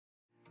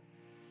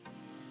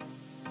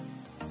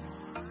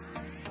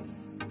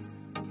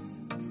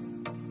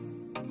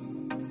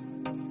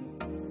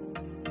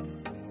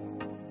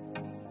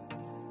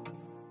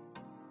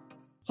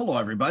Hello,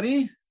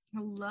 everybody.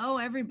 Hello,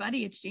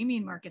 everybody. It's Jamie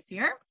and Marcus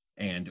here.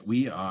 And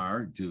we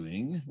are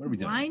doing, what are we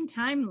doing? Wine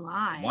Time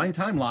Live. Wine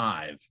Time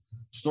Live.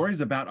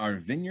 Stories about our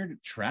vineyard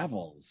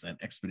travels and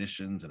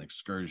expeditions and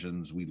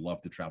excursions. We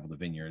love to travel the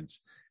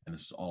vineyards. And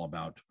this is all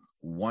about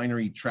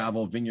winery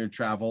travel, vineyard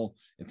travel.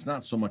 It's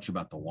not so much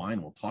about the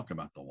wine. We'll talk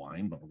about the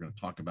wine, but we're going to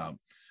talk about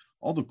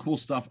all the cool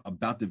stuff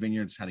about the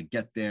vineyards, how to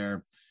get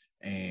there,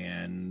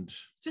 and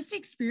just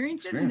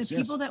experiences and the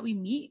people that we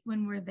meet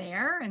when we're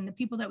there and the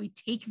people that we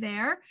take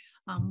there.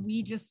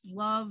 We just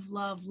love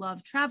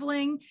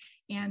traveling,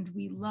 and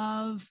we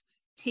love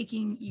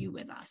taking you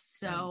with us.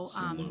 So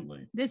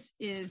this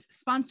is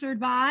sponsored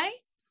by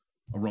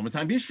Aroma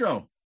Time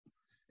Bistro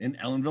in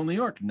Ellenville, New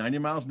York, 90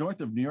 miles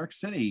north of New York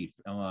City.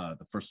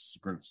 The first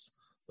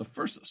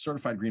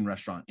certified green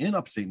restaurant in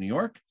upstate New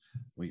York.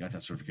 We got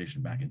that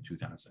certification back in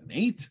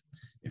 2008.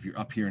 If you're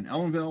up here in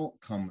Ellenville,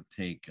 come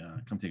take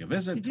a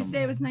visit. Did you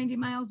say it was 90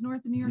 miles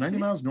north of New York 90 City?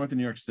 miles north of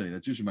New York City.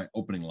 That's usually my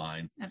opening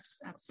line.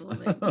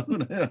 Absolutely.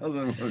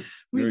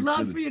 We'd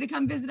love for you to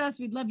come visit us.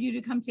 We'd love you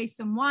to come taste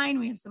some wine.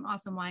 We have some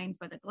awesome wines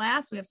by the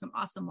glass. We have some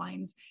awesome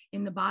wines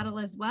in the bottle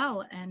as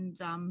well. And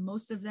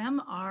most of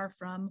them are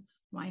from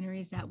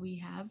wineries that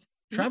we have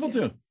traveled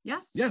to.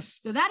 Yes.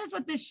 So that is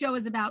what this show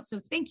is about. So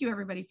thank you,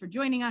 everybody, for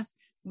joining us.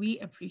 We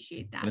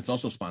appreciate that. And it's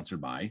also sponsored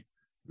by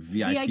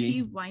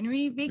VIP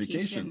Winery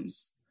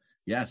Vacations.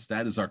 Yes,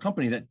 that is our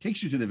company that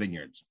takes you to the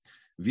vineyards.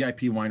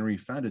 VIP Winery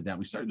founded that.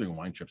 We started doing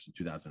wine trips in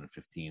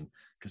 2015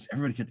 because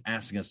everybody kept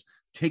asking us,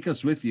 take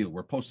us with you.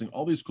 We're posting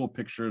all these cool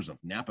pictures of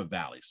Napa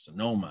Valley,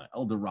 Sonoma,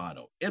 El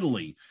Dorado,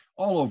 Italy,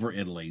 all over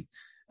Italy,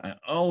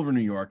 all over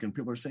New York. And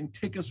people are saying,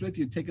 take us with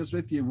you.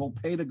 We'll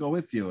pay to go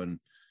with you. And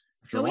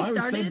so we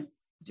started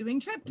doing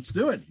trips. Let's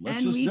do it.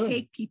 We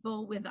take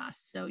people with us.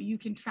 So you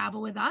can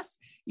travel with us.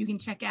 You can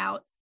check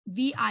out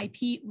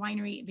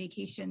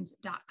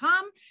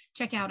VIPwineryvacations.com.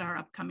 Check out our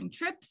upcoming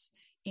trips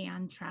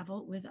and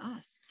travel with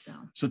us.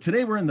 So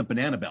today we're in the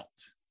Banana Belt.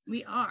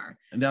 We are.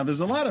 And now there's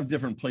a lot of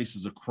different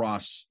places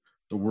across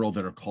the world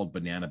that are called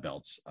banana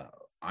belts.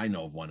 I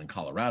know of one in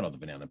Colorado, the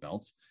Banana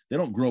Belt. They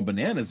don't grow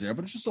bananas there,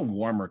 but it's just a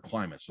warmer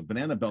climate. So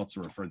banana belts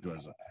are referred to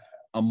as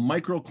a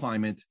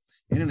microclimate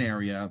in an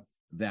area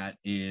that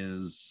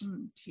is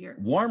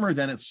warmer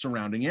than its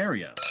surrounding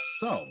area.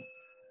 So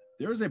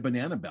there is a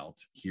banana belt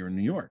here in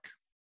New York.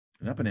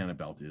 And that banana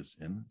belt is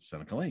in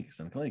Seneca Lake.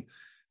 Do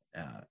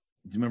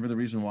you remember the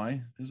reason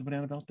why there's a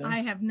banana belt there? I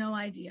have no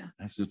idea.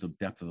 It has to do with the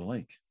depth of the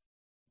lake.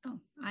 Oh,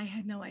 I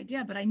had no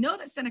idea. But I know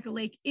that Seneca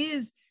Lake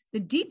is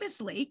the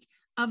deepest lake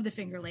of the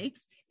Finger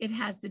Lakes. It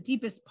has the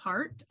deepest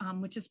part,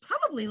 which is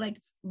probably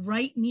like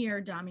right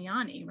near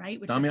Damiani,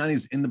 right? Damiani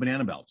is in the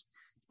banana belt.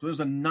 So there's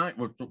we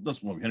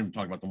haven't even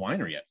talked about the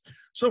winery yet.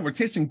 So we're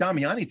tasting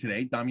Damiani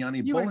today.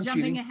 Damiani You Bollicini. were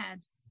jumping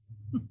ahead.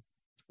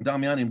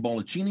 Damiani and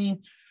Bollicini.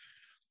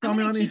 I'm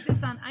going to keep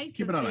this on ice.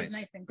 Keep it on ice.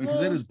 Nice and cold.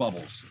 Because it is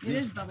bubbles. It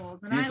is bubbles.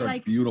 And these are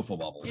beautiful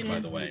bubbles, by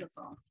the way.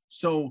 Beautiful.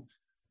 So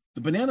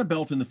the banana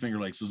belt in the Finger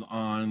Lakes is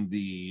on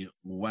the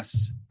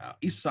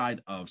east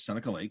side of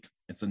Seneca Lake.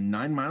 It's a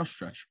 9-mile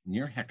stretch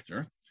near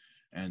Hector.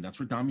 And that's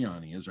where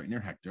Damiani is, right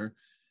near Hector.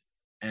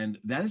 And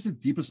that is the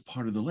deepest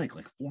part of the lake,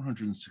 like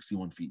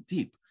 461 feet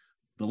deep.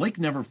 The lake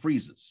never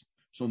freezes.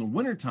 So in the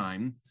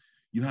wintertime,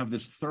 you have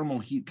this thermal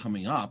heat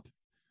coming up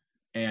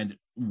and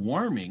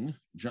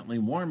gently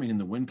warming, and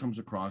the wind comes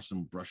across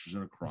and brushes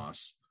it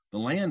across the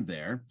land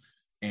there.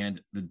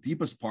 And the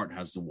deepest part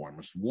has the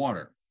warmest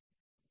water,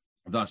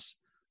 thus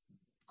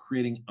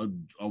creating a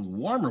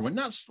warmer wind,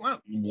 not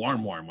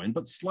warm wind,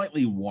 but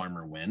slightly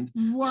warmer wind.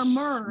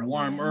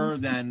 Warmer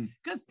than,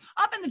 because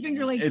up in the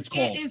Finger Lakes, it's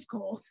cold. It is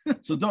cold.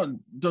 So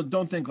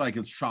don't think like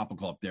it's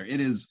tropical up there. It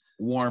is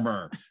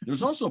warmer.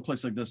 There's also a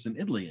place like this in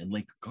Italy, in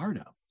Lake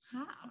Garda.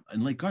 Wow.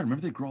 In Lake Garda,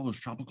 remember they grow all those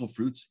tropical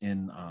fruits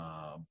in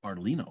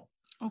Bardolino.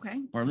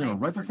 Okay.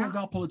 Bardolino, right before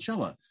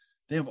Valpolicella.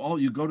 They have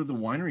you go to the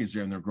wineries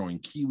there and they're growing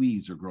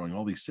kiwis, they're growing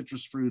all these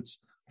citrus fruits,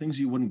 things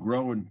you wouldn't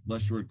grow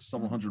unless you were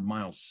several hundred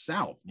miles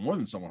south, more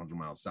than several hundred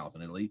miles south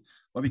in Italy.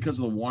 But because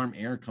of the warm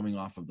air coming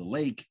off of the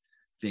lake,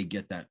 they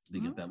get that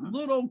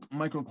little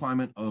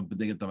microclimate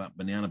they get the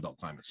banana belt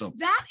climate. So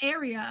that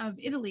area of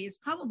Italy is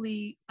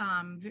probably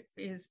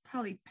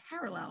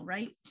parallel,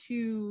 right,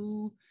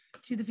 to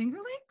the Finger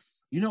Lakes?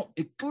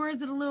 Or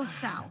is it a little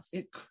south?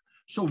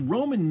 So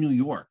Rome and New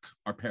York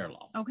are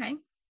parallel. Okay.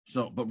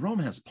 But Rome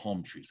has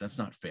palm trees. That's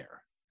not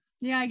fair.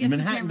 Yeah, I guess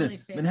Manhattan, you can't really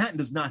say Manhattan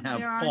does not have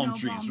palm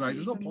trees, right?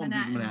 There's no palm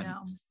trees in Manhattan.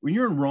 No. When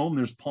you're in Rome,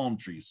 there's palm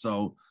trees.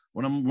 So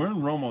when we're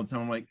in Rome all the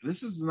time, I'm like,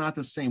 this is not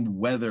the same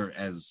weather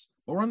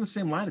but we're on the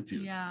same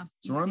latitude. Yeah.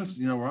 So we're on this,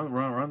 we're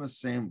on the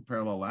same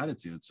parallel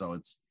latitude. So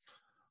it's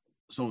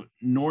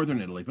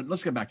northern Italy. But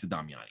let's get back to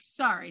Damiani.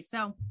 Sorry.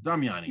 So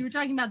Damiani. You were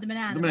talking about the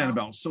banana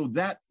belt. So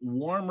that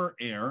warmer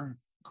air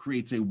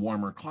creates a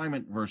warmer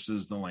climate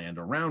versus the land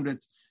around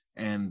it.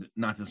 And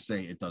not to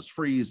say it does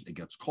freeze, it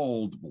gets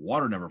cold, but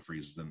water never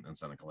freezes in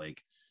Seneca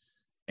Lake.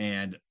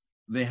 And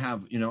they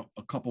have,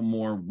 a couple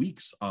more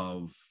weeks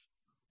of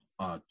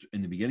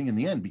in the beginning and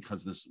the end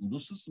because this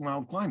is a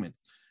mild climate.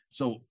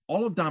 So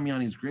all of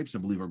Damiani's grapes, I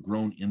believe, are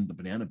grown in the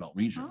Banana Belt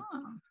region.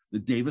 Oh. The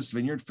Davis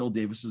Vineyard, Phil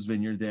Davis's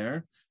vineyard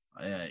there,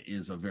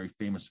 is a very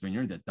famous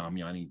vineyard that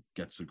Damiani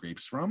gets the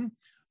grapes from.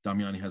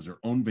 Damiani has their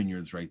own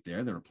vineyards right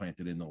there that were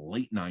planted in the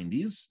late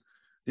 90s.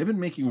 They've been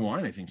making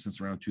wine, I think,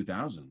 since around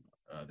 2000.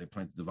 They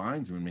planted the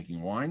vines and been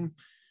making wine.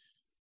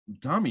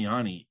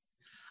 Damiani.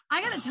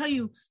 I got to tell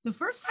you, the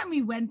first time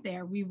we went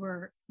there, we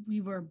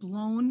were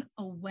blown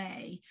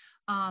away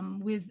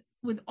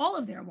with all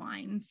of their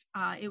wines.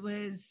 It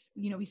was,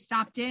 we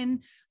stopped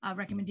in a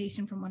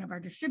recommendation from one of our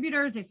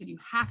distributors. They said, you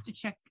have to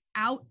check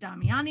out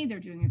Damiani. They're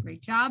doing a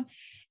great job.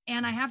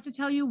 And I have to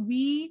tell you,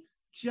 we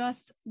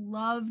just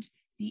loved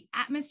the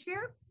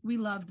atmosphere. We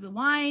loved the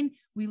wine.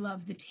 We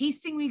loved the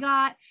tasting we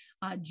got.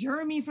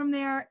 Jeremy from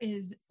there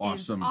is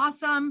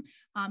awesome.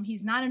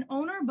 He's not an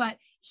owner, but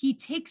he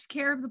takes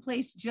care of the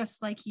place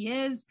just like he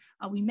is.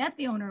 We met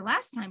the owner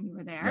last time we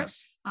were there.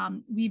 Yes.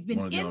 We've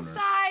been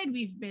inside,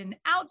 we've been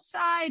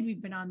outside,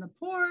 we've been on the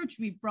porch,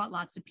 we've brought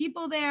lots of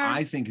people there.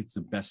 I think it's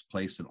the best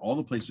place in all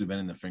the places we've been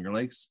in the Finger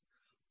Lakes.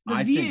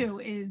 I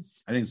think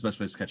it's the best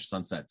place to catch a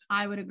sunset.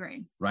 I would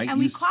agree. Right. And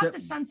we caught the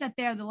sunset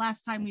there the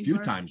last time a few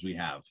times we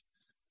have.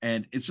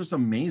 And it's just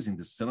amazing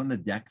to sit on the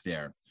deck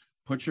there,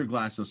 put your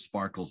glass of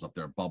sparkles up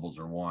there, bubbles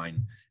or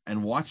wine,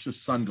 and watch the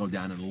sun go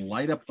down and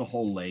light up the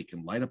whole lake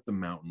and light up the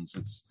mountains.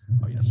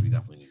 We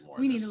definitely need more.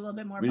 We need a little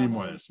bit more. We need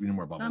more of this. We need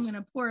more bubbles. So I'm going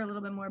to pour a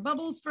little bit more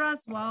bubbles for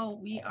us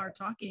while we are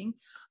talking.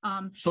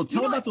 So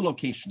tell about the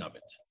location of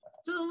it.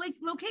 So the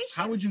location.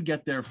 How would you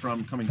get there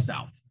from coming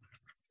south?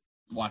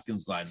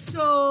 Watkins Glen.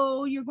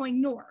 So you're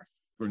going north.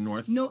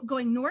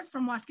 Going north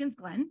from Watkins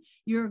Glen.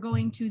 You're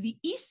going to the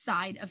east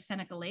side of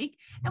Seneca Lake.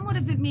 And what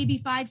is it? Maybe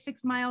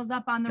 5-6 miles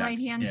up on the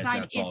right-hand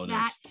side. If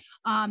that,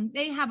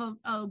 they have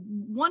a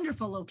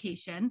wonderful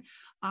location.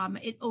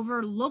 It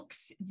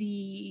overlooks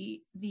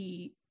the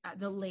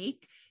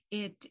lake.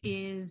 It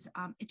is,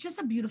 it's just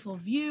a beautiful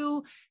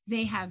view.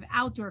 They have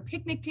outdoor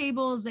picnic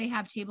tables. They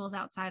have tables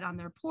outside on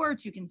their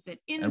porch. You can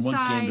sit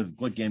inside. And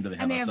what game do they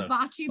have? And they have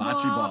bocce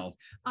ball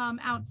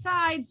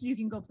outside, so you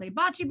can go play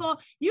bocce ball.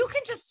 You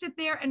can just sit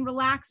there and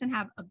relax and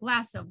have a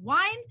glass of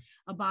wine,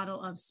 a bottle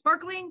of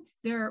sparkling.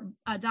 Their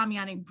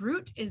Damiani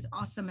Brut is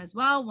awesome as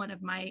well. One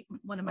of my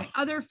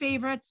other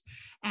favorites.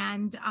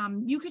 And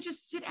you could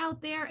just sit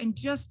out there and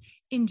just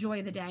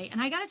enjoy the day. And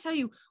I got to tell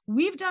you,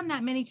 we've done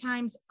that many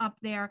times up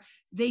there.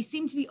 They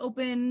seem to be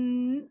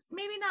open,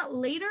 maybe not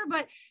later,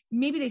 but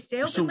maybe they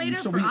stay open later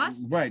for us.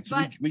 Right.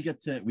 So we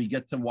get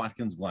to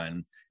Watkins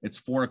Glen. It's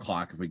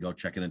 4:00 if we go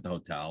check in at the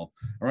hotel.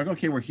 And we're like,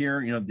 okay, we're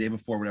here, the day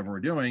before, whatever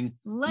we're doing.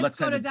 Let's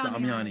go to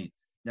Damiani.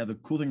 Now, the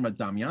cool thing about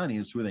Damiani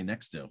is who are they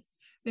next to?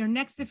 They're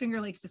next to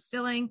Finger Lakes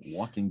Distilling.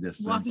 Walking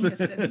distance.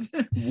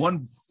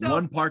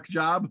 one park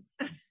job,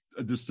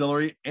 a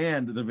distillery,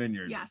 and the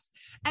vineyard. Yes.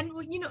 And,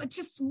 it's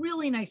just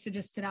really nice to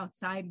just sit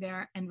outside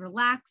there and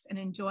relax and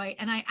enjoy.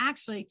 And I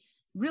actually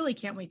really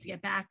can't wait to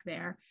get back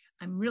there.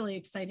 I'm really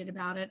excited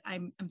about it.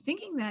 I'm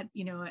thinking that,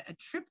 a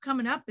trip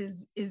coming up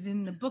is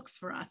in the books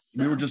for us.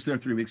 So. We were just there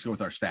 3 weeks ago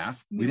with our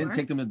staff. We didn't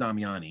take them to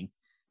Damiani.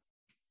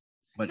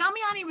 But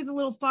Damiani was a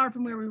little far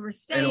from where we were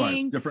staying.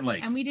 It was different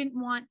lake. And we didn't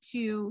want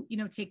to,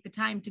 take the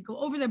time to go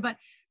over there, but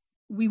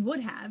we would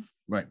have.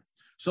 Right.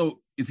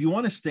 So if you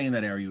want to stay in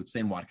that area, you would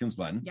stay in Watkins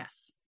Glen. Yes.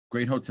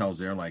 Great hotels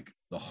there, like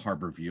the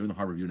Harbor View. And the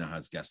Harbor View now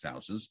has guest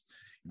houses.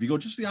 If you go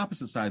just the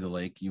opposite side of the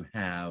lake, you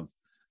have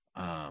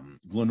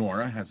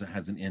Glenora has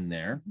an inn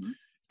there. Mm-hmm.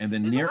 And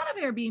then there's a lot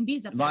of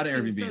Airbnbs up there. A lot of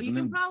Airbnbs. So you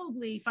can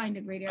probably find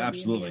a great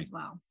Airbnb as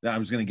well. I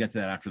was going to get to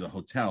that after the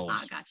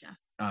hotels. Gotcha.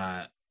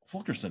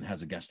 Fulkerson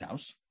has a guest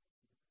house,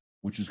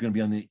 which is going to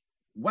be on the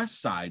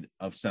west side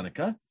of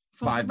Seneca,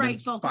 5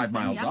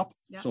 miles up.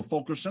 Yep. So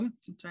Fulkerson.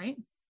 That's right.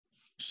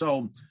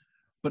 So,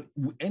 but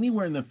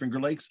anywhere in the Finger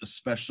Lakes,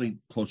 especially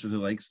closer to the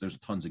lakes, there's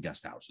tons of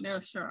guest houses.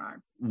 There sure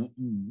are.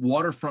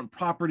 Waterfront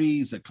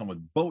properties that come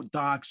with boat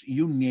docks,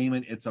 you name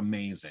it. It's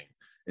amazing.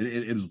 It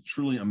is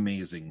truly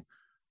amazing.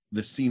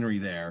 The scenery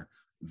there,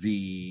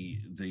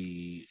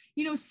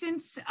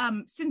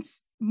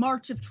 since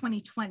March of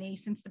 2020,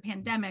 since the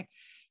pandemic,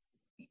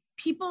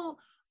 people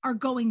are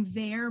going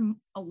there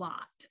a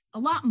lot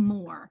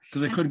more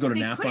because they couldn't go to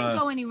Napa, couldn't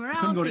go anywhere else,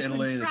 couldn't go to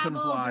Italy, they couldn't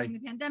fly during the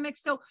pandemic.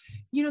 So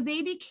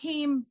they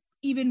became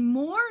even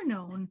more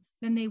known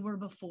than they were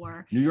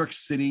before. New York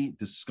City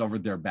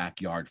discovered their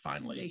backyard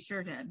finally. They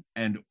sure did.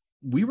 And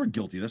we were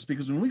guilty of this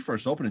because when we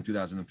first opened in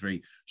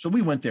 2003, so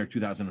we went there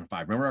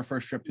 2005. Remember our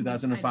first trip,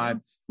 2005?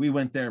 We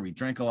went there, we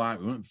drank a lot,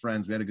 we went with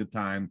friends, we had a good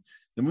time.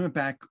 Then we went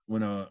back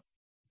when an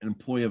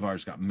employee of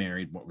ours got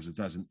married. What was it,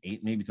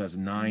 2008, maybe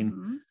 2009?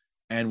 Mm-hmm.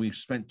 And we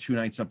spent 2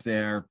 nights up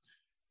there.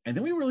 And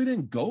then we really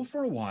didn't go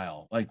for a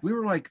while. Like we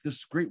were like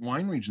this great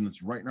wine region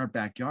that's right in our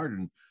backyard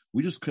and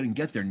we just couldn't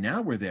get there.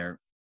 Now we're there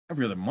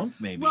every other month,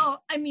 maybe.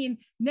 Well, I mean,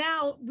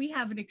 now we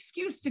have an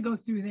excuse to go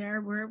through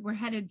there. We're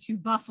headed to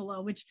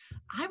Buffalo, which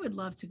I would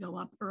love to go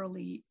up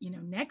early,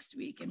 next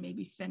week and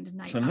maybe spend a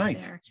night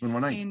there. Spend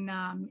one night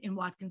in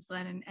Watkins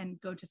Glen and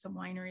go to some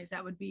wineries.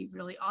 That would be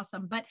really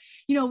awesome. But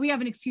we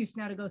have an excuse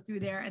now to go through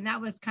there, and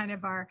that was kind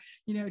of our,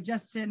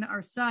 Justin,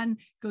 our son,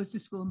 goes to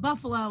school in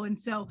Buffalo, and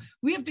so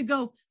we have to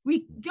go.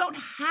 We don't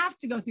have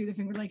to go through the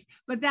Finger Lakes,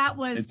 but that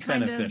was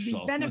kind of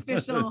the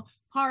beneficial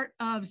part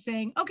of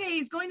saying, okay,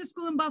 he's going to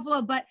school in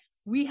Buffalo, but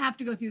we have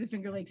to go through the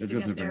Finger Lakes to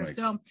get there.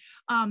 So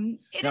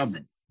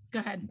go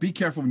ahead. Be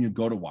careful when you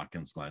go to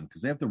Watkins Glen,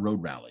 because they have the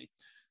road rally,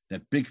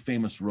 that big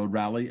famous road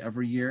rally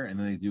every year. And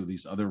then they do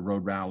these other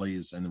road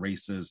rallies and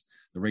races.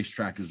 The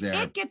racetrack is there.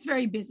 It gets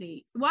very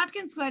busy.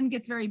 Watkins Glen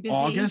gets very busy.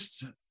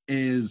 August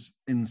is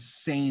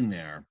insane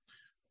there.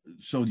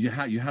 So you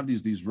have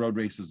these road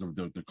races.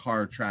 The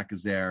car track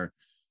is there.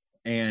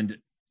 And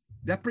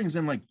that brings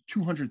in like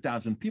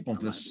 200,000 people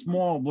into this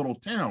small little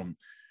town.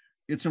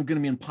 It's going to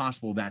be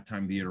impossible that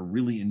time of the year to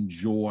really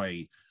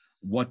enjoy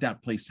what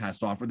that place has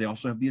to offer. They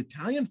also have the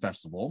Italian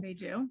festival. They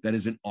do. That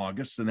is in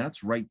August, and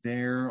that's right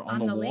there on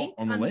the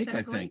lake,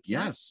 I think.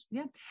 Yes.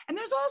 Yeah. And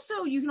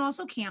you can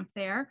also camp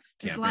there.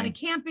 There's a lot of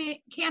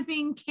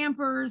camping,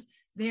 campers.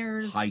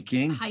 There's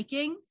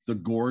hiking. The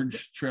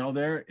Gorge Trail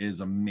there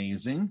is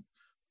amazing.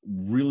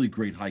 Really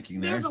great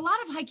hiking there. There's a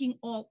lot of hiking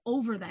all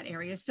over that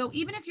area. So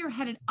even if you're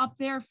headed up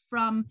there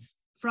from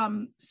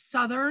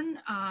southern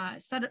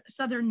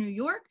New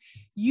York,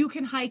 you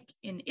can hike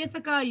in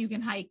Ithaca, you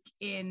can hike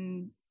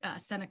in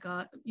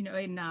Seneca,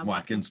 in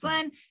Watkins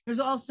Glen. There's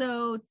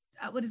also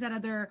what is that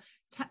other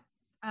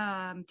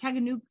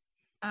Taganuk?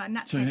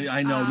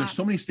 I know there's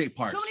so many state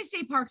parks. So many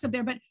state parks up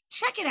there, but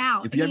check it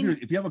out. If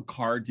you have a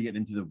card to get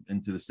into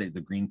the state, the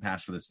green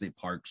pass for the state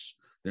parks,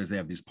 they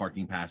have these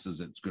parking passes.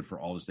 It's good for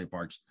all the state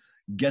parks.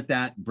 Get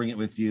that, bring it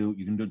with you.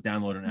 You can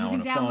download it now on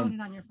a phone. It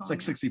on your phone. It's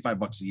like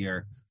 $65 a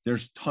year.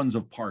 There's tons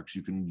of parks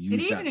you can use.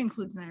 It even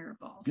includes Niagara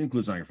Falls. It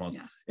includes Niagara Falls.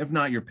 Yes. If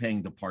not, you're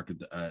paying the park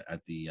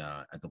at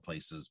the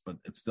places, but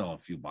it's still a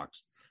few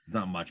bucks. It's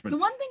not much. But the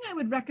one thing I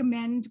would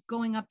recommend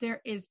going up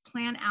there is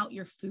plan out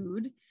your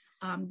food.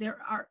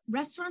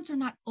 Restaurants are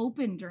not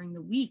open during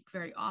the week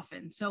very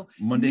often. So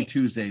Monday,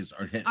 Tuesdays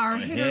are hit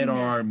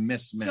or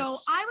miss. So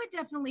I would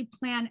definitely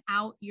plan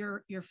out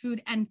your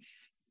food. And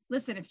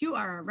listen, if you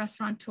are a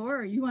restaurateur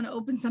or you want to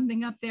open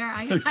something up there,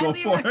 I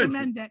highly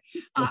recommend it.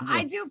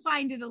 I do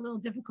find it a little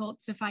difficult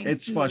to find.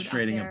 It's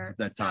frustrating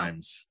at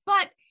times.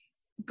 But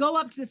go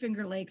up to the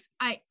Finger Lakes.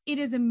 It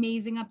is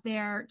amazing up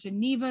there.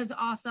 Geneva is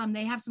awesome.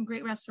 They have some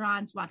great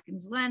restaurants.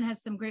 Watkins Glen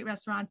has some great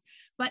restaurants.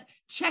 But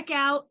check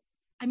out,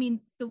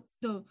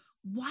 the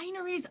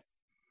wineries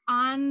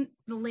on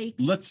the lakes.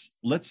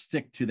 Let's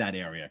stick to that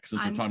area because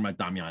we're talking about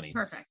Damiani.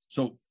 Perfect.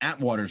 So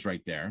Atwater's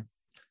right there.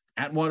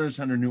 Atwater's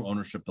under new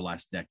ownership the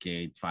last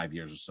decade, 5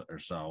 years or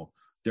so.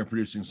 They're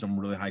producing some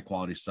really high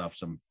quality stuff,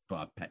 some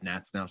pet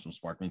nats now, some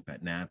sparkling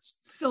pet nats.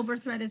 Silver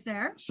Thread is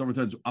there. Silver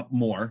Thread's up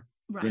more.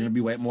 Right. They're going to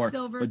be way more.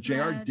 But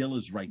J.R. Dill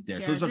is right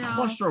there. So there's a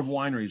cluster of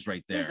wineries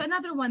right there. There's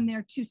another one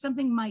there too,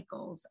 something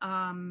Michael's.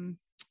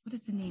 What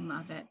is the name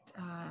of it?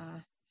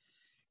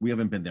 We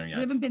haven't been there yet.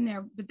 We haven't been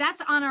there, but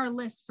that's on our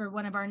list for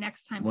one of our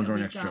next times. One of our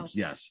next trips,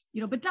 yes.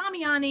 But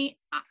Damiani,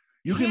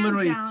 you can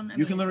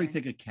literally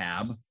take a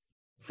cab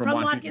from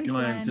Watkins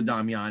Glen to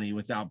Damiani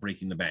without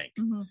breaking the bank.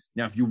 Mm-hmm.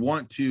 Now, if you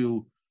want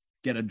to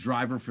get a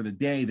driver for the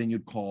day, then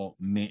you'd call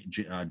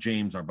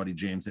James, our buddy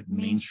James at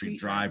Main Street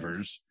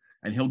Drivers,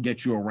 and he'll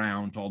get you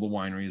around to all the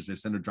wineries. They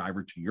send a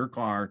driver to your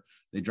car.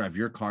 They drive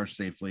your car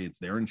safely. It's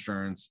their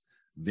insurance.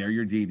 They're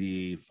your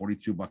DD,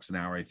 $42 an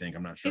hour, I think.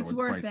 I'm not sure. It's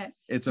worth it.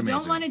 It's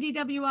amazing. You don't want a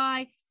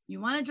DWI. You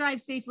want to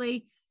drive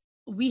safely.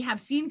 We have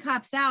seen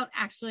cops out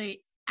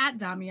actually at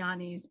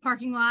Damiani's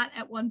parking lot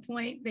at one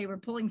point. They were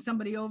pulling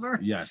somebody over.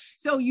 Yes.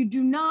 So you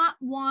do not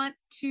want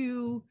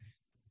to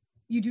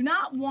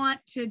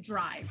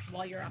drive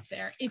while you're up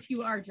there if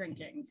you are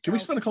drinking. Can we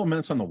spend a couple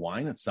minutes on the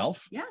wine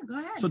itself? Yeah, go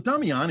ahead. So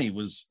Damiani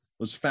was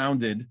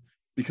founded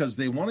because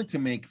they wanted to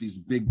make these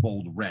big,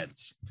 bold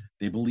reds.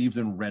 They believed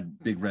in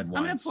big red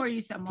wines. I'm going to pour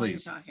you some while you're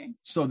talking.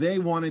 So they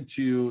wanted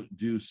to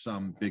do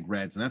some big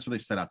reds, and that's what they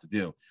set out to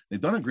do. They've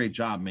done a great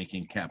job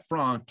making Cab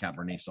Franc,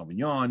 Cabernet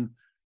Sauvignon.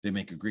 They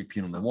make a great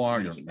Pinot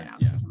Noir. Keep it out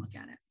so you can look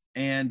at it.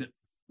 And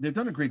they've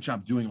done a great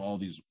job doing all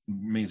these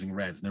amazing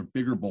reds, and they're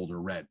bigger, bolder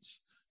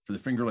reds. For the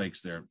Finger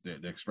Lakes, the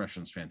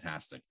expression is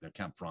fantastic. Their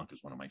Cab Franc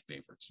is one of my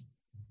favorites.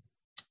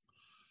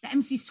 The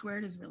MC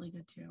Squared is really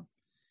good too.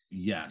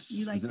 Yes.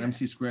 Is it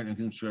MC Squared?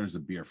 MC Squared is a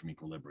beer from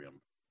Equilibrium.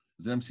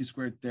 Is it MC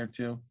Squared there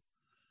too?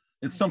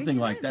 It's something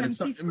like that.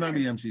 It might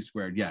be MC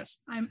Squared. Yes.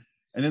 And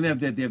then they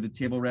have the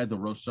table red, the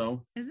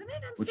Rosso. Isn't it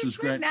MC which is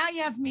Squared? great. Now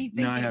you have me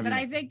thinking, but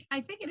I think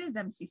it is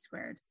MC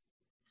Squared.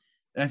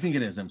 I think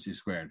it is MC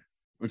Squared,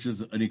 which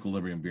is an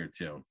Equilibrium beer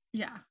too.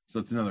 Yeah. So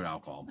it's another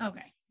alcohol.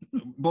 Okay.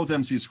 Both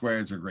MC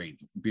Squareds are great,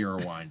 beer or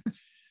wine.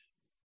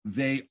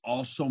 They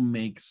also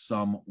make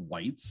some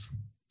whites.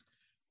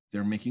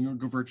 They're making a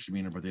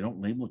Gewürztraminer, but they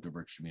don't label it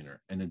Gewürztraminer.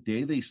 And the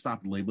day they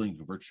stopped labeling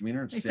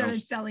Gewürztraminer, they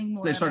started selling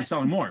more. They started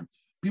selling more.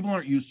 people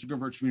aren't used to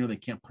Gewürztraminer. They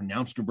can't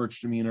pronounce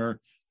Gewürztraminer.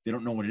 They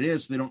don't know what it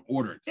is. So they don't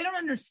order it. They don't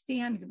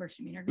understand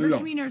Gewürztraminer.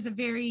 Gewürztraminer is a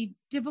very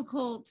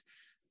difficult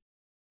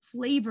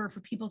flavor for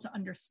people to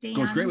understand.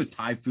 Goes great with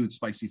Thai food,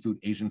 spicy food,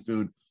 Asian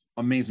food.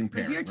 Amazing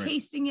pairing. If you're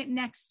tasting it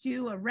next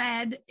to a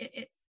red,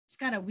 it's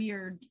got a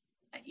weird,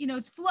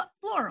 it's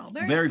floral.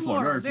 Very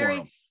floral.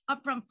 Very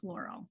upfront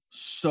floral.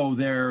 So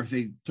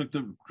they took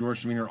the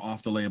Gewürztraminer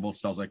off the label. It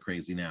sells like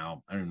crazy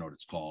now. I don't know what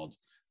it's called.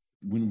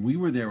 When we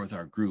were there with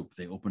our group,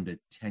 they opened a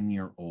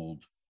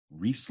 10-year-old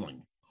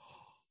Riesling.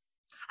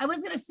 I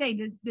was going to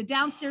say the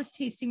downstairs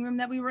tasting room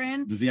that we were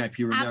in, the VIP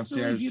room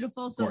downstairs,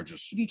 beautiful, so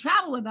gorgeous. If you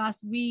travel with us,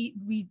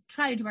 we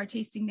try to do our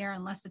tasting there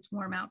unless it's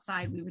warm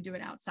outside. We would do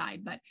it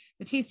outside, but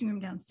the tasting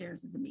room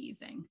downstairs is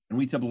amazing. And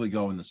we typically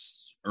go in the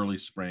early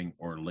spring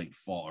or late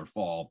fall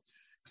because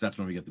that's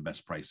when we get the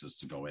best prices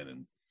to go in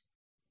and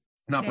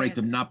not break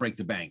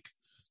the bank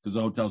because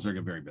the hotels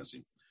are very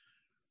busy.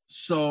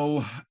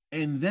 So,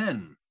 and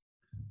then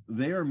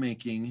they are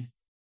making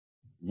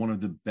one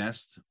of the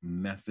best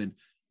method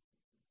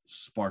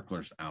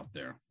sparklers out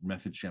there,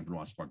 method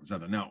champenoise sparklers out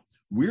there. Now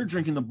we're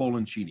drinking the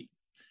Boloncini.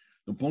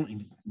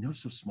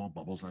 Notice those small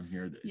bubbles on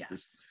here.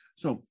 Yes.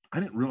 So I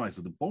didn't realize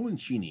that the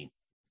Boloncini,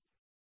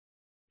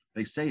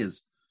 they say,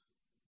 is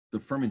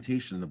the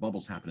fermentation and the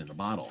bubbles happen in the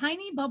bottle.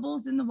 Tiny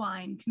bubbles in the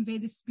wine convey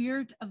the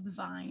spirit of the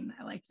vine.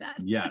 I like that.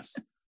 Yes.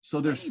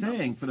 So they're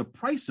saying bubbles. For the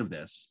price of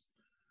this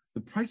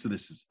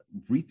is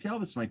retail.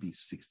 This might be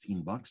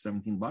 $16,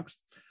 $17.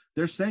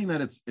 They're saying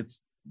that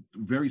it's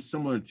very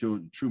similar to a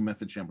true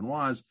method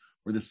champenoise,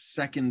 where the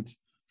second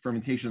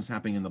fermentation is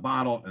happening in the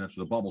bottle, and that's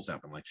where the bubbles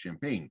happen, like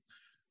champagne.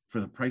 For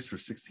the price for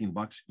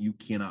 $16, you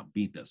cannot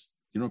beat this.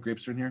 You know what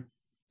grapes are in here?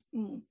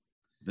 Mm.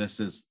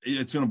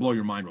 It's going to blow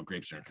your mind what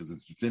grapes are in because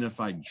it's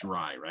vinified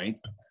dry, right?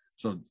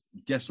 So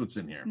guess what's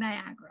in here?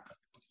 Niagara.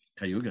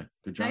 Cayuga.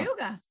 Good job.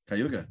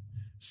 Cayuga.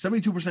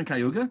 72%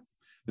 Cayuga.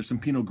 There's some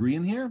Pinot Gris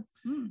in here.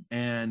 Mm.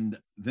 And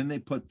then they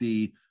put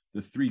the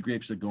 3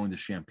 grapes that go into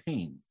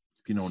champagne.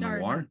 Pinot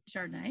Noir,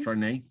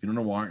 Chardonnay, Pinot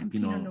Noir, and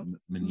Pinot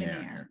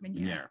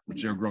Meunier,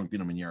 which they're growing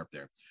Pinot Meunier up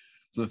there.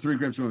 So the 3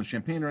 grapes going to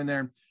champagne are in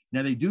there.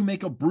 Now they do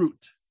make a Brut,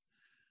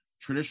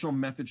 traditional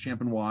method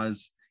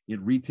champenoise.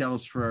 It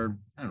retails for,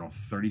 I don't know,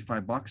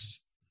 $35.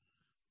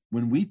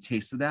 When we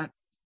tasted that,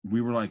 we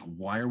were like,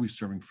 why are we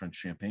serving French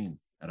champagne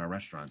at our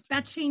restaurant?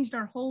 That changed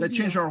our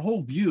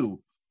whole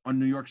view on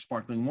New York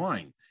sparkling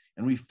wine.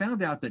 And we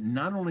found out that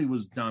not only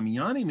was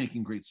Damiani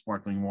making great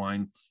sparkling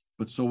wine,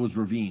 but so was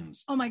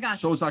Ravines. Oh my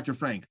gosh. So was Dr.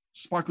 Frank.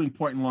 Sparkling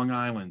Point in Long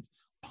Island,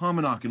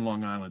 Pominock in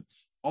Long Island.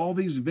 All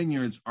these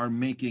vineyards are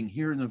making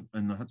here in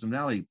the Hudson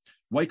Valley,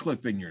 White Cliff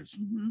Vineyards.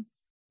 Mm-hmm.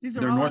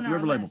 They're all North on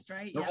River our label. List,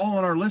 right? They're all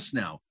on our list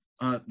now.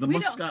 The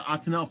Muscat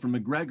Attanel from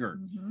McGregor,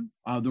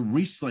 the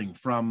Riesling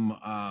from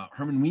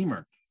Herman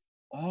Weimer.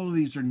 All of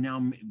these are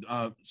now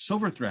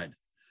Silver Thread.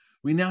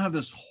 We now have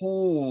this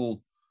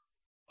whole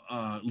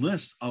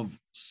list of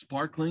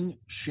sparkling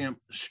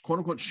quote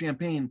unquote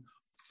champagne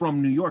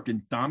from New York,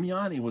 and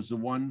Damiani was the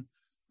one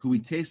who we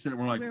tasted it.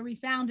 And we're like, where we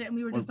found it, and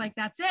we were just like,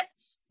 that's it.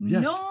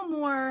 Yes. No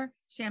more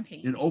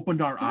champagne. It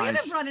opened our eyes. We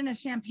haven't brought in a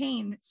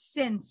champagne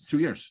since 2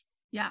 years.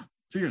 Yeah,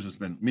 2 years it's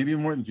been, maybe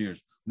even more than 2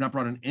 years. We've not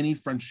brought in any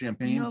French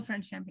champagne. No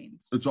French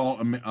champagnes. It's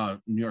all New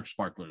York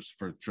sparklers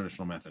for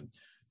traditional method.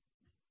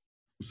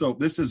 So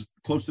this is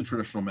close to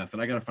traditional method.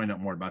 I got to find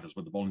out more about this,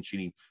 but the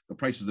Boloncini, the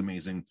price is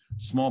amazing.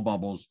 Small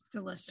bubbles,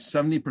 delicious.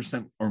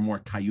 70% or more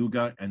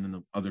Cayuga, and then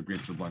the other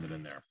grapes are blended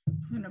in there.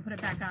 I'm gonna put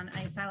it back on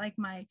ice. I like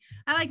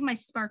my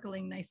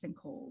sparkling nice and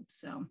cold.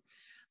 So,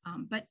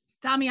 but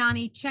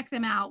Damiani, check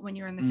them out when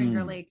you're in the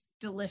Finger Lakes.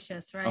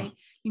 Delicious, right?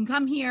 You can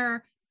come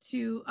here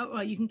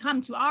you can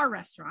come to our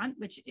restaurant,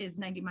 which is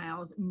 90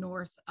 miles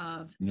north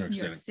of New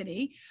York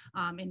City,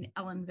 in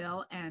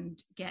Ellenville,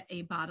 and get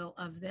a bottle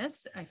of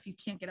this. If you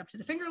can't get up to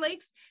the Finger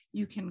Lakes,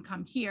 you can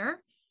come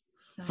here.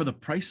 So. For the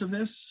price of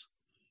this,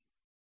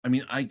 I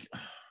mean, I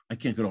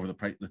can't get over the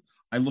price.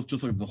 I looked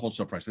at the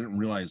wholesale price. I didn't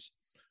realize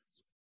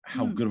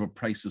how good of a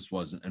price this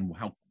was and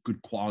how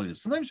good quality it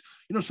is.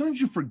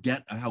 Sometimes you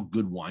forget how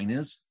good wine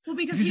is. Well,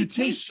 because you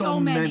taste so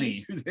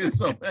many.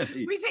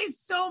 We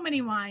taste so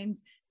many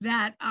wines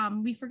that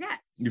we forget.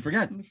 We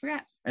forget.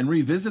 And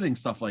revisiting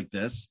stuff like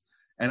this.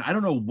 And I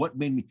don't know what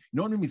made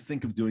me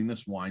think of doing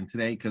this wine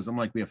today, because I'm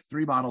like, we have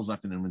 3 bottles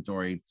left in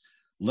inventory.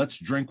 Let's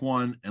drink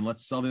one and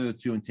let's sell the other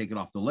 2 and take it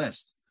off the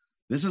list.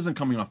 This isn't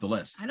coming off the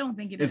list. I don't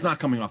think it is. It's not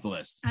coming off the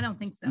list. I don't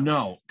think so.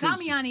 No.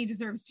 Damiani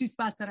deserves 2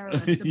 spots on our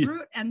list, the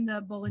Brut and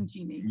the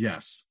Boloncini.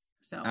 Yes.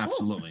 So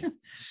absolutely.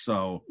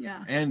 So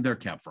yeah. And their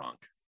Cab Franc.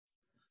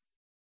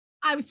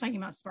 I was talking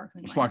about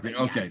sparkling. Sparkling.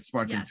 Wine, okay. Yes.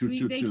 Sparkling. Yes.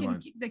 Two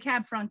lines. The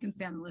Cab Franc can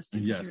stay on the list too.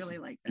 Yes. You really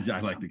like that. Yeah,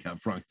 I like the Cab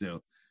Franc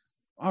too.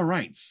 All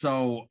right.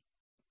 So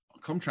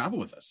come travel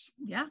with us.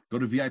 Yeah. Go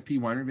to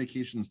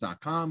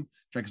VIPwineryvacations.com.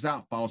 Check us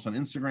out. Follow us on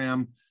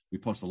Instagram. We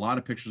post a lot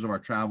of pictures of our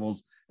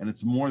travels, and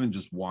it's more than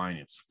just wine.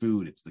 It's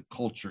food. It's the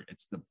culture.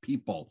 It's the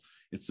people.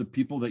 It's the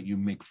people that you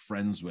make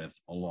friends with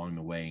along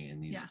the way in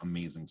these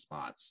amazing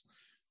spots.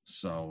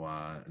 So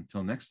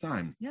until next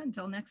time. Yeah,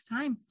 until next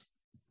time.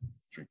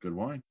 Drink good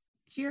wine.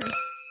 Cheers.